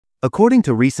According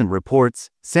to recent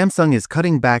reports, Samsung is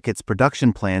cutting back its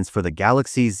production plans for the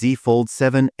Galaxy Z Fold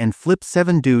 7 and Flip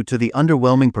 7 due to the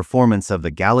underwhelming performance of the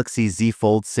Galaxy Z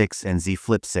Fold 6 and Z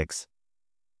Flip 6.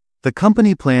 The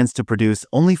company plans to produce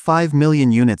only 5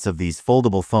 million units of these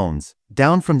foldable phones,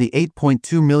 down from the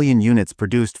 8.2 million units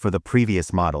produced for the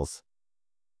previous models.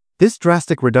 This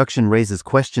drastic reduction raises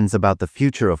questions about the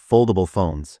future of foldable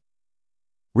phones.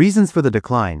 Reasons for the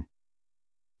decline.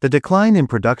 The decline in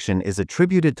production is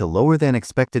attributed to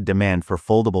lower-than-expected demand for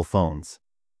foldable phones.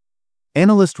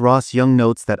 Analyst Ross Young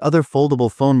notes that other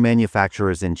foldable phone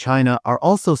manufacturers in China are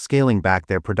also scaling back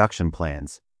their production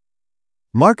plans.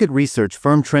 Market research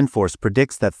firm TrendForce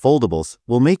predicts that foldables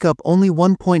will make up only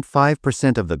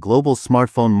 1.5% of the global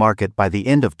smartphone market by the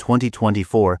end of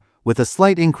 2024, with a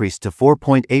slight increase to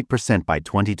 4.8% by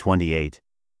 2028.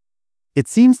 It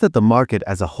seems that the market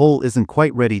as a whole isn't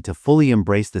quite ready to fully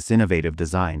embrace this innovative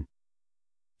design.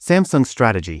 Samsung's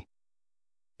strategy.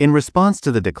 In response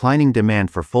to the declining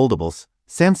demand for foldables,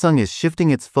 Samsung is shifting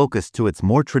its focus to its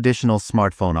more traditional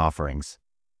smartphone offerings.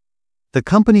 The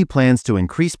company plans to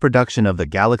increase production of the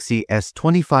Galaxy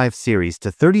S25 series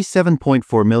to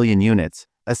 37.4 million units,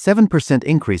 a 7%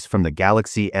 increase from the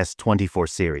Galaxy S24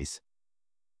 series.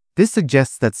 This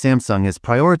suggests that Samsung is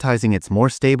prioritizing its more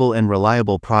stable and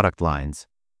reliable product lines.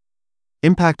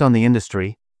 Impact on the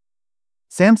industry.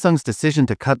 Samsung's decision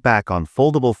to cut back on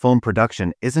foldable phone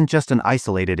production isn't just an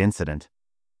isolated incident.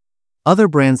 Other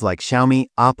brands like Xiaomi,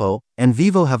 Oppo, and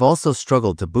Vivo have also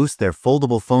struggled to boost their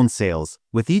foldable phone sales,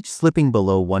 with each slipping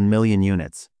below 1 million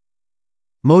units.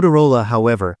 Motorola,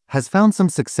 however, has found some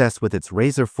success with its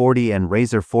Razr 40 and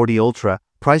Razr 40 Ultra,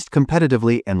 priced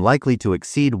competitively and likely to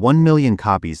exceed 1 million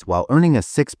copies while earning a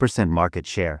 6% market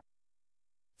share.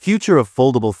 Future of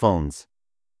foldable phones.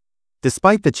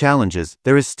 Despite the challenges,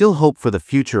 there is still hope for the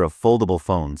future of foldable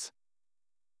phones.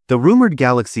 The rumored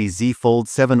Galaxy Z Fold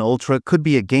 7 Ultra could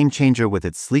be a game-changer with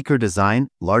its sleeker design,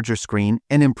 larger screen,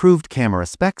 and improved camera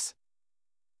specs.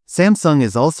 Samsung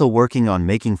is also working on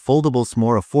making foldables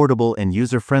more affordable and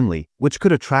user-friendly, which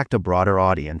could attract a broader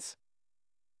audience.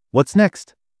 What's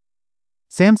next?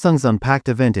 Samsung's Unpacked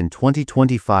event in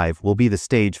 2025 will be the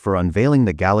stage for unveiling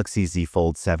the Galaxy Z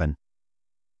Fold 7.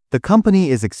 The company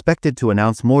is expected to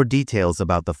announce more details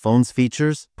about the phone's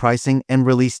features, pricing, and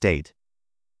release date.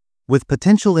 With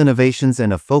potential innovations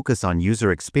and a focus on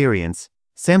user experience,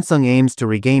 Samsung aims to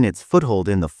regain its foothold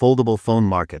in the foldable phone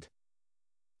market.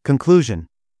 Conclusion.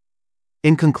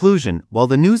 In conclusion, while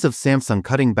the news of Samsung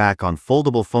cutting back on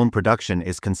foldable phone production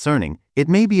is concerning, it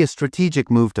may be a strategic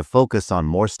move to focus on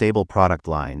more stable product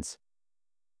lines.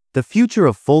 The future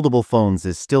of foldable phones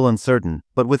is still uncertain,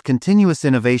 but with continuous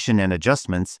innovation and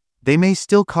adjustments, they may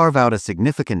still carve out a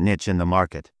significant niche in the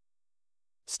market.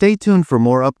 Stay tuned for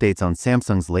more updates on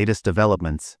Samsung's latest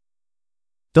developments.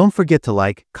 Don't forget to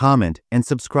like, comment, and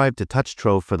subscribe to Touch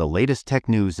Trove for the latest tech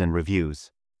news and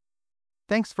reviews.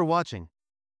 Thanks for watching.